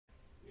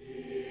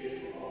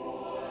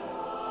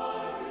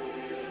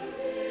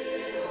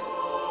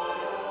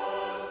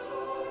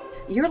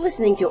You're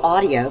listening to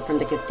audio from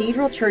the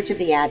Cathedral Church of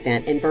the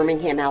Advent in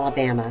Birmingham,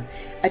 Alabama,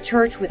 a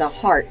church with a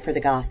heart for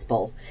the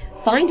gospel.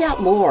 Find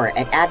out more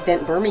at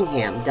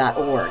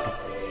adventbirmingham.org.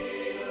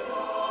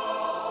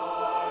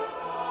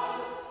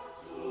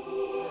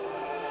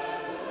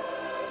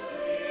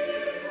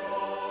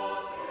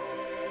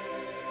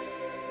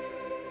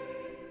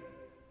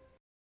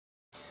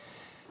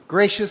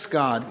 Gracious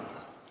God,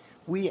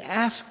 we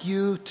ask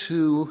you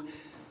to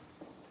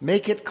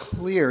make it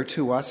clear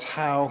to us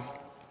how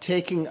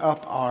taking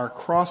up our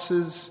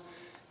crosses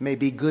may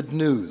be good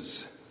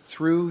news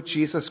through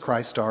Jesus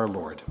Christ our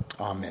Lord.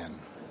 Amen.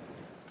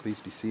 Please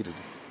be seated.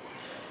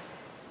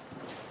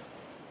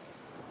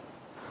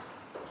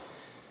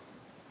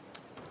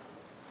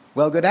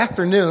 Well, good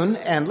afternoon,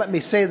 and let me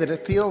say that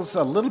it feels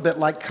a little bit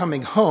like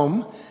coming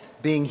home,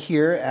 being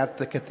here at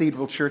the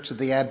Cathedral Church of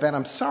the Advent.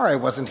 I'm sorry I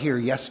wasn't here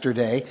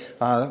yesterday.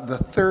 The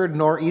third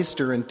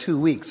nor'easter in 2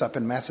 weeks up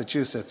in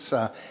Massachusetts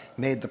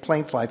made the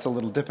plane flights a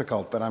little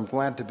difficult, but I'm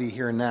glad to be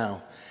here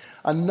now.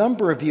 A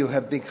number of you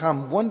have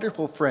become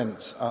wonderful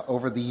friends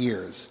over the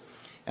years,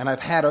 and I've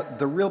had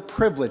the real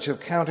privilege of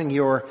counting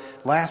your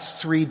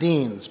last three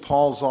deans,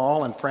 Paul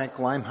Zoll and Frank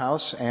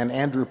Limehouse and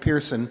Andrew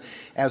Pearson,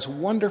 as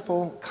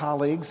wonderful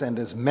colleagues and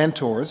as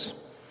mentors.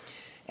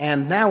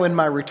 And now in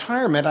my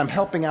retirement, I'm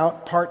helping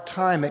out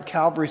part-time at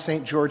Calvary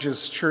St.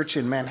 George's Church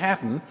in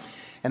Manhattan.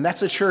 And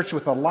that's a church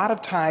with a lot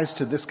of ties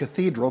to this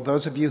cathedral.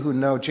 Those of you who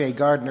know Jay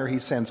Gardner, he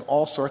sends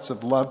all sorts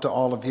of love to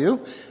all of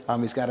you.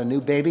 He's got a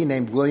new baby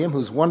named William,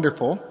 who's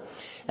wonderful.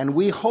 And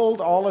we hold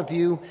all of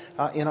you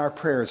in our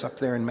prayers up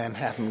there in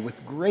Manhattan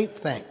with great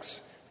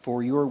thanks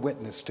for your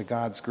witness to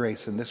God's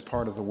grace in this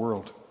part of the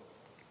world.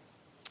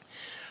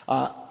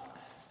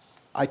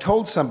 I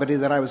told somebody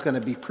that I was going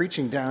to be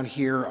preaching down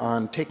here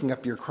on taking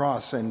up your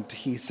cross, and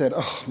he said,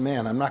 "Oh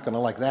man, I'm not going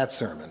to like that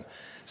sermon."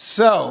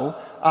 So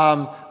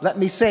let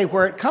me say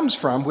where it comes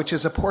from, which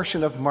is a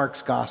portion of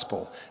Mark's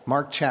Gospel,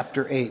 Mark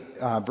chapter 8,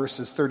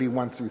 verses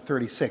 31 through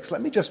 36.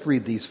 Let me just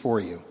read these for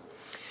you.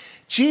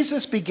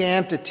 Jesus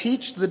began to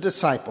teach the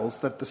disciples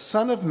that the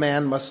Son of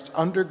Man must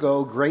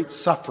undergo great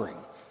suffering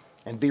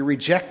and be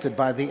rejected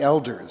by the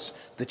elders,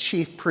 the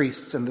chief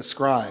priests, and the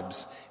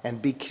scribes,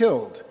 and be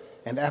killed,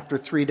 and after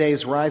 3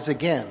 days rise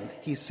again.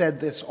 He said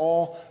this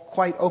all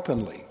quite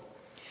openly.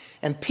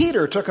 And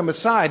Peter took him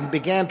aside and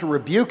began to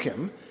rebuke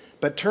him,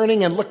 but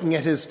turning and looking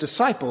at his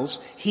disciples,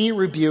 he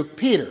rebuked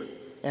Peter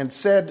and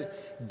said,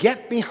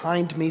 "Get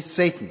behind me,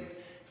 Satan,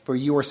 for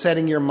you are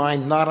setting your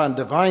mind not on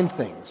divine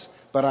things,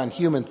 but on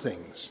human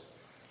things."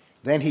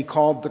 Then he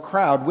called the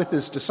crowd with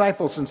his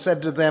disciples and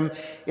said to them,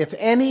 "If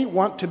any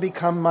want to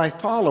become my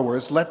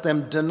followers, let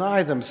them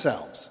deny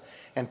themselves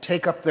and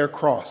take up their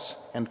cross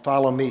and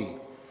follow me.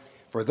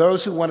 For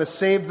those who want to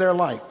save their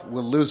life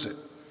will lose it,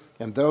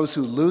 and those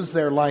who lose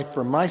their life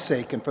for my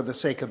sake and for the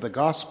sake of the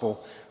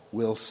gospel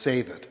will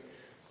save it.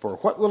 For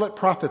what will it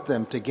profit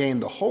them to gain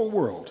the whole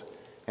world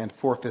and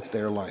forfeit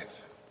their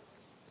life?"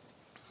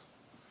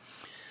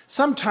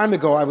 Some time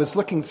ago, I was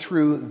looking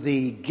through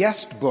the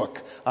guest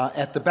book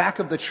at the back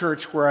of the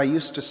church where I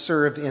used to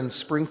serve in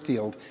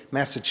Springfield,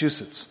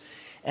 Massachusetts.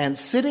 And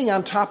sitting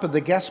on top of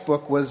the guest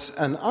book was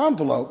an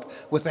envelope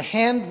with a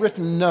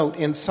handwritten note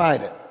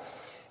inside it.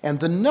 And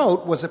the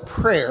note was a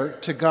prayer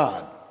to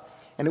God.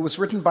 And it was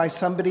written by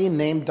somebody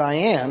named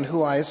Diane,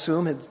 who I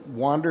assume had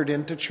wandered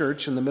into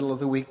church in the middle of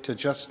the week to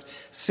just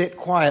sit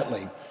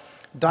quietly.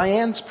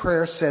 Diane's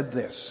prayer said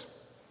this: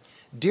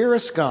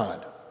 "Dearest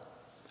God,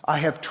 I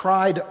have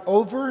tried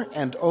over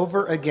and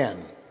over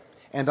again,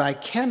 and I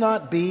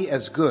cannot be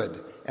as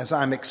good as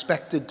I'm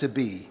expected to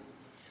be.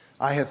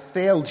 I have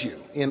failed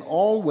you in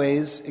all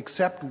ways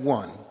except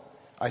one.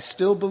 I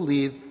still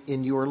believe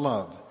in your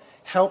love.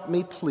 Help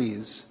me,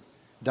 please,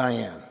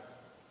 Diane."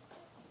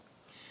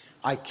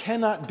 I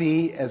cannot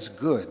be as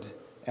good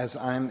as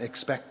I'm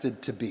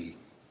expected to be.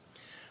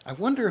 I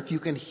wonder if you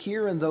can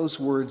hear in those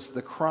words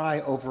the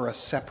cry over a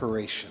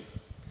separation.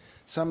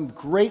 Some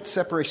great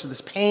separation,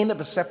 this pain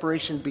of a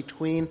separation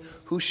between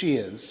who she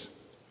is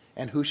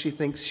and who she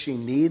thinks she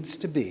needs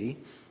to be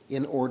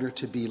in order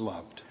to be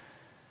loved.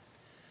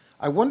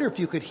 I wonder if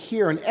you could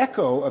hear an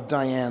echo of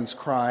Diane's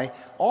cry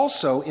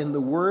also in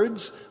the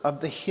words of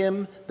the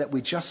hymn that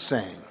we just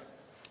sang.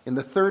 In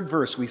the third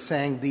verse, we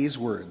sang these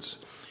words: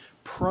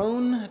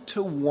 "Prone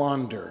to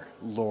wander,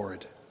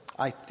 Lord,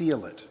 I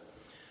feel it.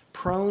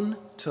 Prone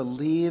to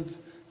leave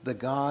the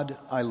God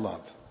I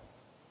love."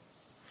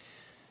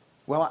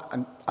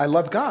 Well, I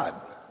love God,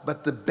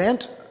 but the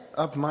bent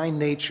of my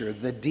nature,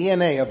 the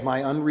DNA of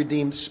my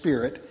unredeemed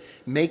spirit,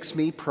 makes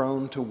me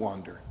prone to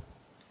wander,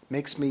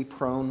 makes me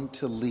prone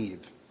to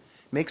leave,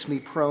 makes me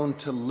prone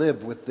to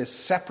live with this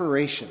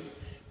separation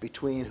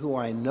between who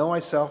I know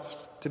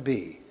myself to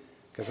be,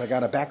 because I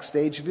got a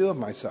backstage view of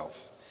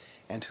myself,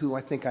 and who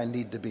I think I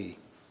need to be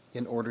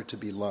in order to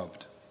be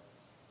loved.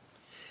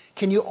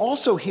 Can you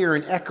also hear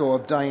an echo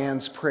of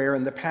Diane's prayer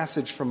in the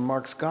passage from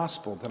Mark's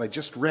Gospel that I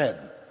just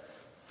read?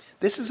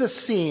 This is a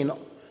scene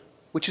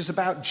which is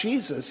about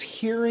Jesus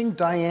hearing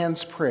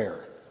Diane's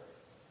prayer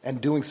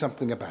and doing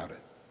something about it.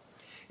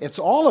 It's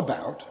all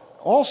about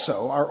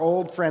also our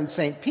old friend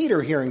St.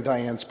 Peter hearing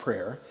Diane's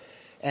prayer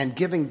and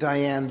giving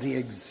Diane the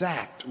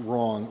exact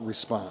wrong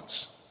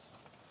response.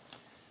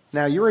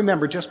 Now, you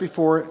remember just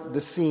before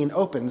the scene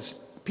opens,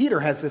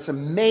 Peter has this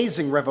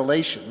amazing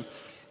revelation.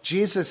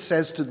 Jesus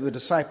says to the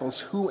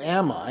disciples, "Who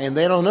am I?" And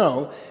they don't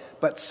know.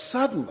 But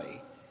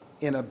suddenly,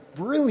 in a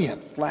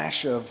brilliant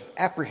flash of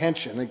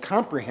apprehension and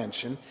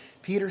comprehension,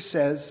 Peter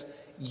says,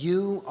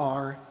 "You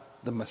are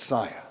the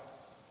Messiah."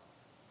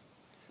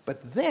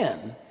 But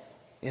then,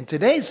 in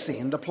today's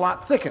scene, the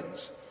plot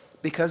thickens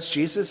because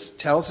Jesus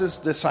tells his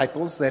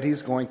disciples that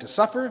he's going to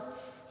suffer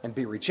and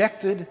be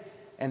rejected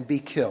and be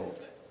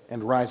killed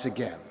and rise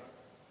again.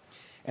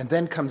 And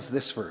then comes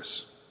this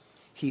verse.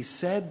 He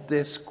said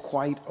this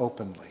quite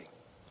openly.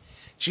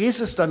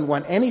 Jesus doesn't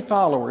want any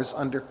followers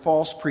under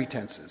false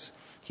pretenses.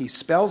 He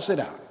spells it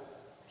out.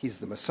 He's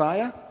the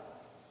Messiah,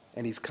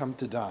 and he's come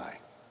to die.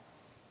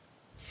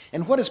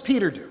 And what does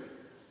Peter do?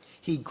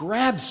 He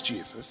grabs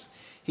Jesus,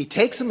 he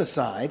takes him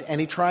aside, and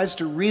he tries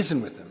to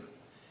reason with him.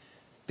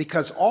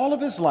 Because all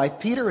of his life,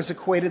 Peter has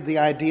equated the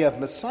idea of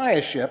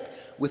messiahship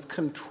with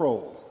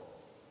control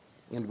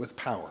and with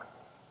power.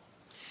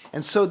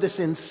 And so this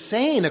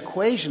insane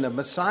equation of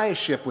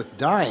messiahship with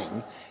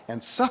dying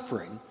and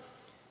suffering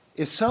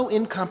is so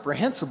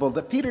incomprehensible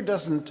that Peter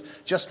doesn't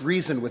just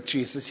reason with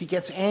Jesus, he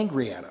gets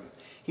angry at him.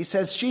 He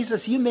says,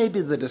 "Jesus, you may be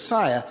the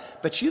Messiah,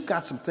 but you've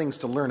got some things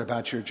to learn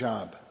about your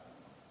job."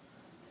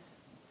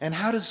 And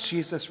how does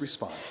Jesus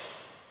respond?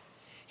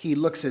 He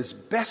looks his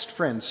best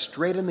friend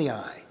straight in the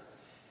eye,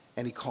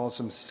 and he calls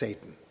him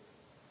Satan.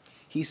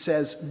 He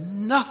says,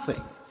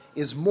 nothing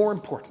is more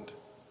important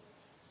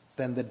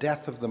than the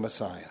death of the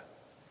Messiah.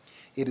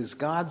 It is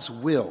God's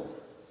will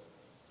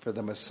for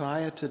the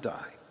Messiah to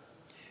die.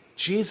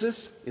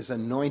 Jesus is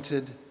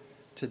anointed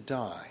to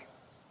die.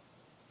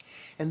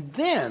 And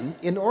then,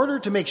 in order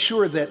to make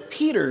sure that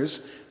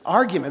Peter's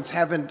arguments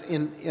haven't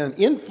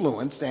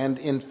influenced and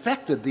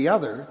infected the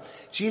other,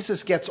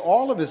 Jesus gets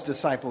all of his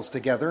disciples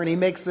together and he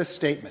makes this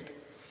statement.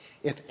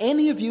 If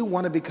any of you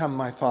want to become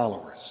my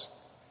followers,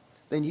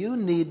 then you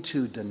need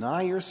to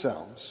deny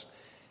yourselves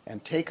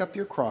and take up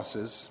your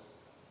crosses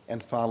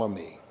and follow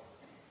me.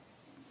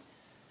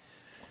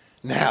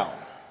 Now,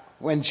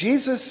 when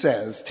Jesus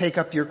says, take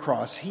up your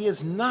cross, he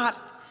is not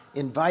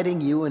inviting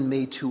you and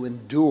me to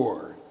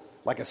endure,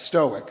 like a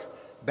Stoic,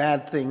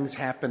 bad things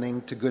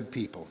happening to good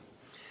people.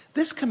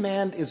 This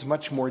command is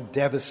much more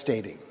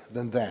devastating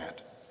than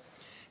that.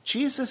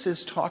 Jesus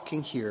is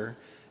talking here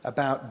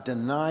about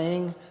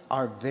denying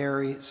our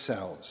very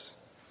selves.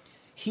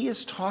 He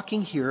is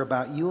talking here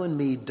about you and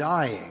me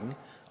dying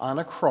on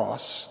a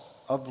cross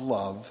of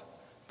love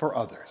for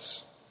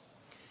others.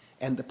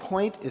 And the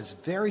point is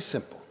very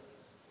simple.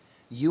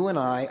 You and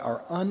I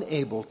are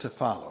unable to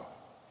follow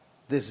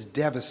this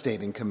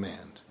devastating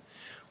command.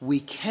 We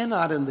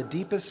cannot, in the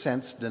deepest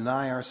sense,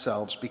 deny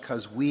ourselves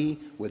because we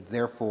would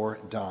therefore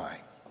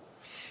die.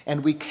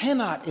 And we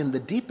cannot, in the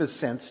deepest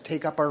sense,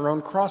 take up our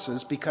own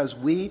crosses because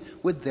we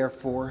would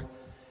therefore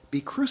be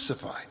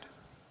crucified.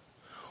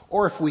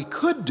 Or if we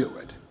could do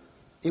it,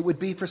 it would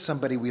be for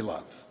somebody we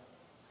love,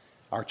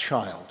 our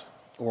child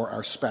or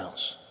our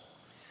spouse.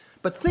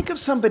 But think of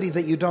somebody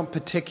that you don't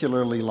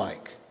particularly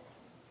like,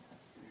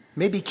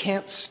 maybe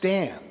can't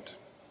stand.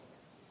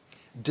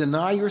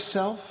 Deny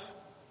yourself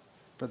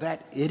for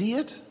that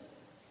idiot?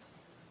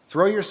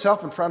 Throw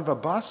yourself in front of a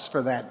bus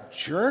for that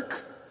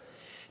jerk?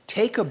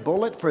 Take a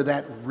bullet for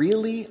that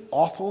really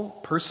awful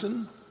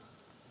person?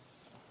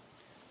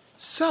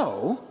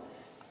 So,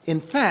 in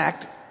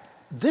fact,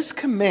 this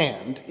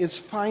command is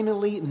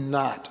finally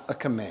not a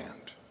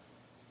command.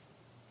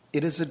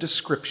 It is a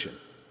description.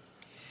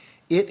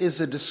 It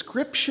is a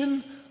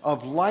description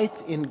of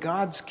life in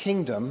God's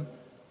kingdom,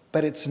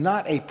 but it's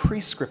not a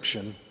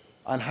prescription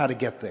on how to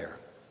get there.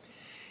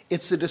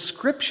 It's a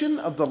description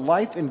of the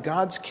life in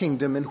God's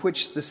kingdom in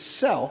which the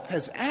self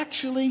has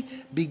actually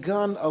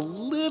begun a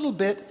little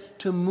bit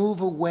to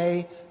move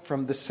away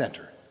from the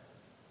center.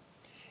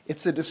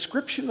 It's a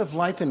description of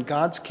life in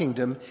God's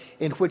kingdom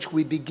in which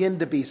we begin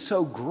to be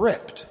so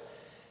gripped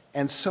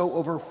and so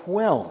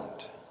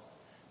overwhelmed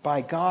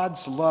by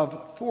God's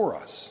love for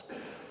us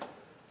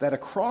that a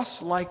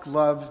cross-like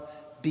love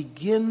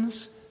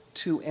begins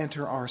to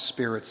enter our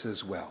spirits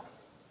as well.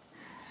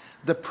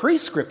 The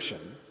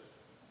prescription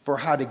for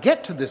how to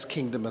get to this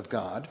kingdom of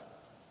God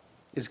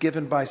is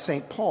given by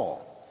St.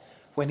 Paul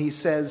when he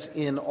says,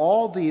 in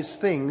all these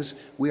things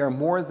we are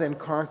more than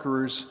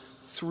conquerors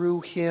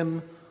through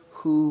him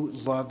who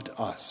loved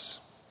us.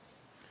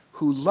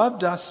 Who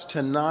loved us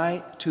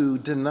to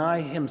deny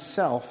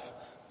himself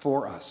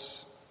for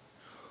us.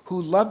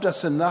 Who loved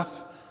us enough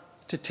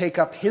to take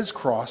up his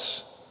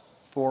cross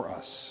for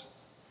us.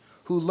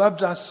 Who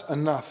loved us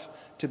enough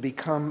to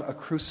become a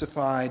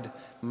crucified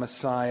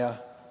Messiah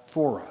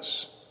for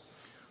us.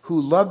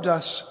 Who loved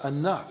us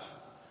enough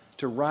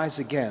to rise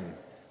again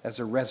as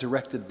a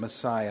resurrected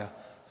Messiah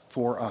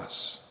for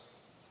us.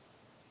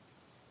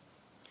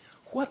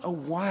 What a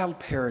wild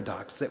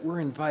paradox that we're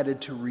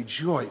invited to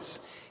rejoice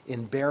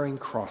in bearing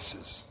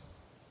crosses.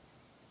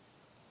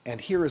 And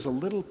here is a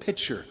little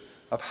picture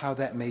of how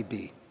that may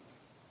be.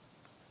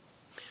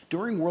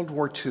 During World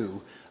War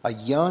II, a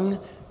young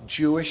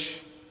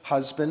Jewish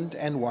husband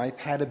and wife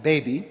had a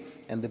baby,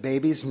 and the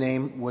baby's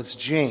name was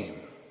Jane.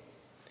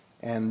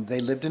 And they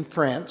lived in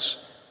France.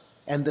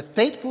 And the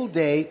fateful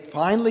day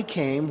finally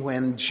came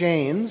when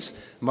Jane's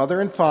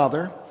mother and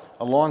father,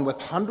 along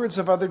with hundreds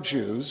of other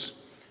Jews,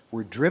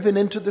 were driven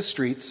into the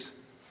streets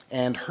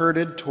and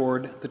herded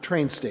toward the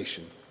train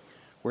station,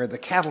 where the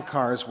cattle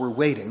cars were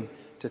waiting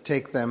to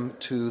take them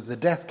to the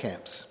death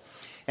camps.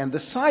 And the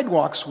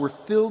sidewalks were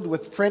filled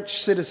with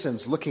French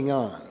citizens looking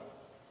on.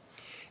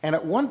 And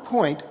at one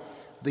point,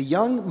 the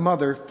young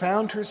mother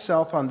found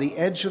herself on the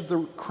edge of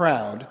the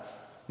crowd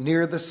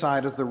near the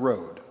side of the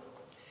road.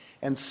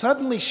 And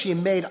suddenly she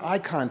made eye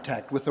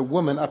contact with a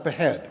woman up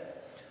ahead,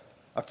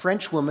 a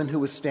French woman who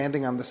was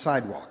standing on the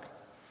sidewalk.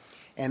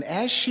 And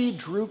as she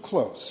drew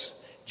close,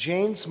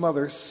 Jane's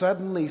mother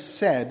suddenly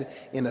said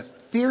in a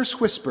fierce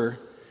whisper,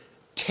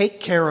 "Take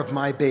care of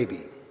my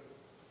baby."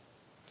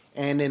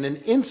 And in an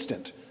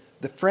instant,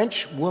 the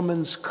French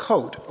woman's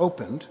coat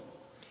opened.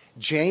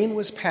 Jane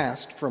was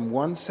passed from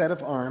one set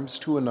of arms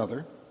to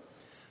another.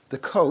 The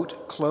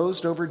coat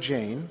closed over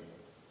Jane,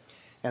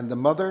 and the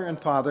mother and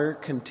father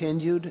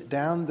continued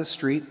down the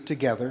street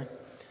together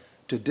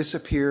to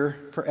disappear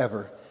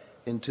forever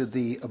into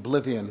the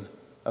oblivion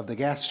of the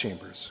gas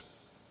chambers.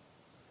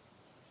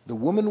 The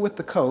woman with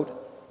the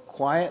coat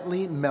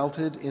quietly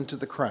melted into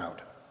the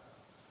crowd.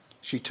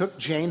 She took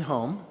Jane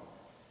home,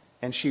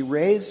 and she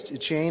raised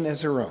Jane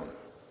as her own.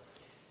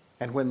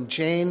 And when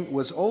Jane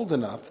was old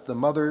enough, the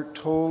mother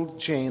told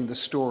Jane the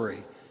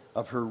story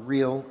of her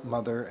real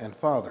mother and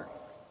father.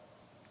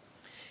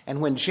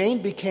 And when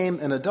Jane became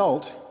an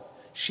adult,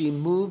 she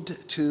moved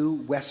to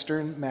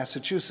Western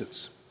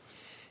Massachusetts.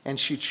 And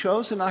she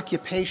chose an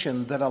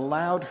occupation that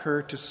allowed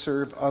her to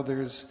serve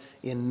others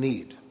in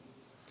need.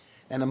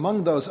 And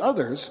among those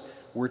others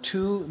were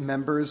two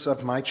members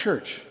of my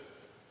church,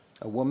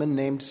 a woman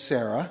named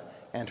Sarah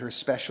and her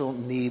special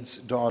needs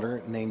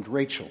daughter named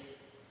Rachel.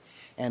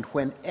 And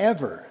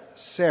whenever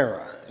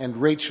Sarah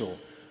and Rachel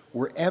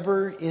were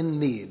ever in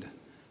need,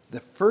 the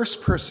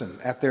first person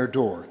at their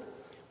door,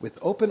 with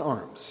open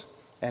arms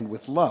and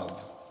with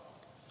love,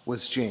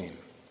 was Jane.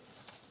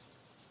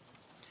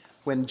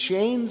 When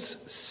Jane's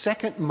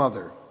second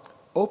mother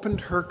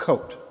opened her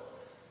coat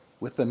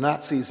with the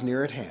Nazis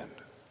near at hand,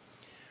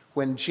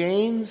 when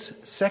Jane's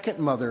second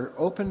mother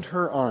opened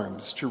her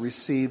arms to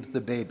receive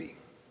the baby,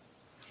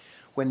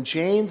 when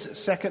Jane's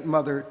second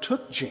mother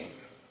took Jane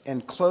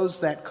and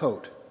closed that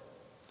coat,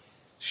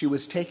 she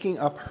was taking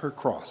up her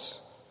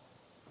cross.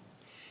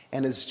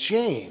 And as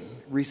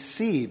Jane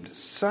received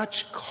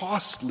such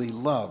costly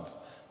love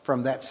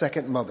from that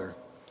second mother,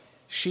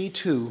 she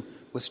too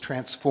was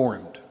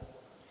transformed.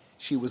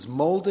 She was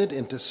molded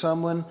into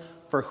someone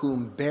for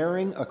whom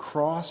bearing a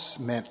cross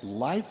meant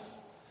life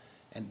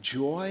and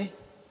joy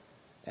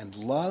and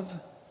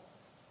love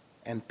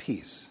and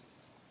peace.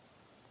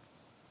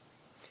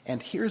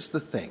 And here's the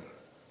thing.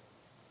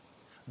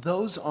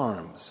 Those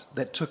arms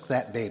that took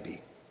that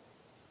baby,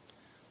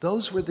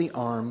 those were the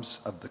arms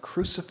of the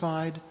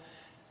crucified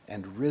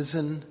and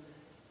risen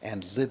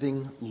and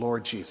living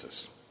Lord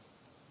Jesus.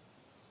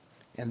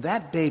 And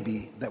that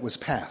baby that was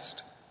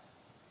passed,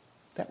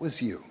 that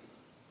was you.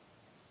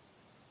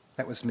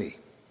 That was me.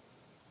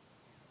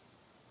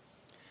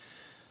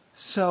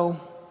 So,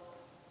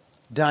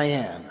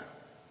 Diane,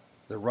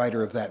 the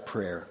writer of that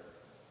prayer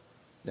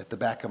at the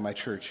back of my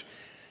church,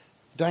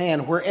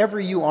 Diane, wherever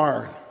you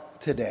are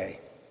today,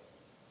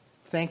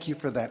 thank you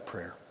for that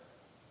prayer.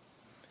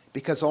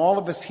 Because all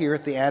of us here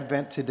at the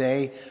Advent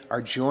today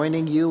are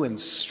joining you in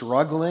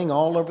struggling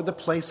all over the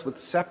place with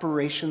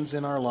separations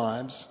in our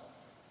lives.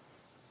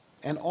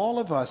 And all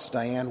of us,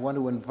 Diane, want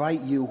to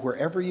invite you,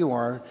 wherever you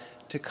are,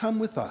 to come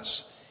with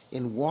us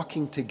in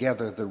walking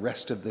together the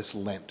rest of this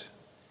Lent.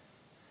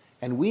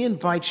 And we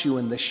invite you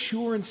in the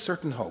sure and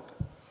certain hope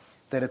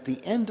that at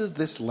the end of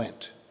this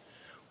Lent,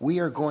 we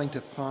are going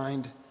to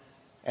find,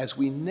 as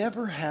we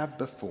never have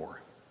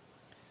before,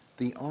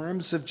 the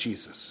arms of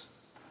Jesus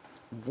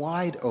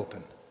wide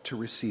open to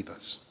receive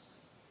us.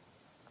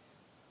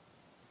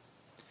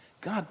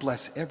 God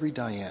bless every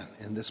Diane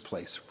in this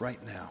place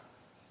right now.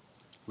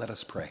 Let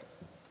us pray.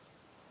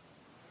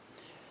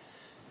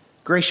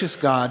 Gracious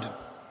God,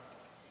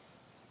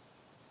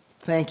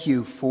 thank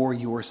you for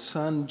your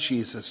Son,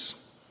 Jesus,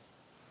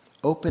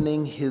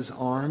 opening his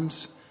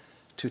arms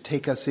to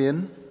take us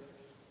in.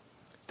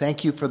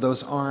 Thank you for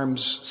those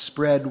arms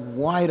spread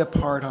wide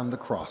apart on the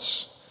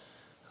cross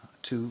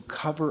to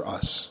cover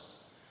us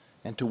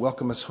and to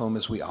welcome us home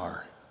as we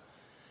are.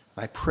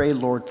 I pray,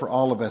 Lord, for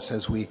all of us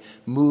as we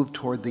move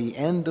toward the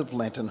end of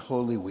Lent and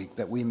Holy Week,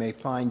 that we may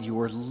find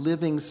your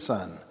living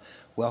Son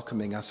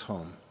welcoming us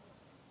home.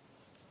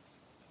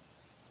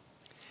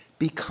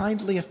 Be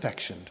kindly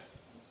affectioned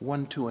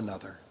one to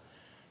another.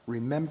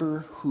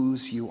 Remember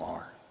whose you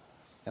are.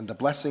 And the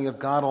blessing of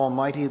God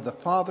Almighty, the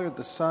Father,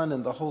 the Son,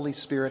 and the Holy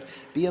Spirit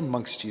be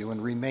amongst you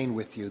and remain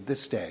with you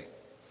this day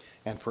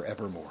and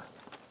forevermore.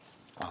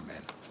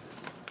 Amen.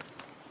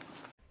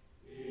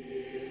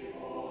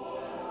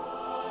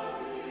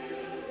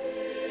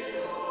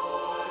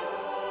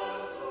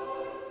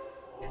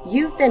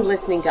 You've been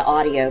listening to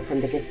audio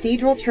from the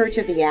Cathedral Church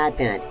of the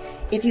Advent.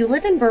 If you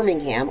live in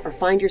Birmingham or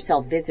find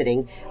yourself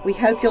visiting, we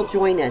hope you'll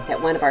join us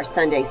at one of our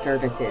Sunday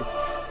services.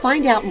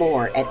 Find out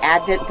more at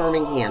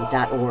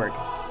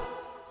adventbirmingham.org.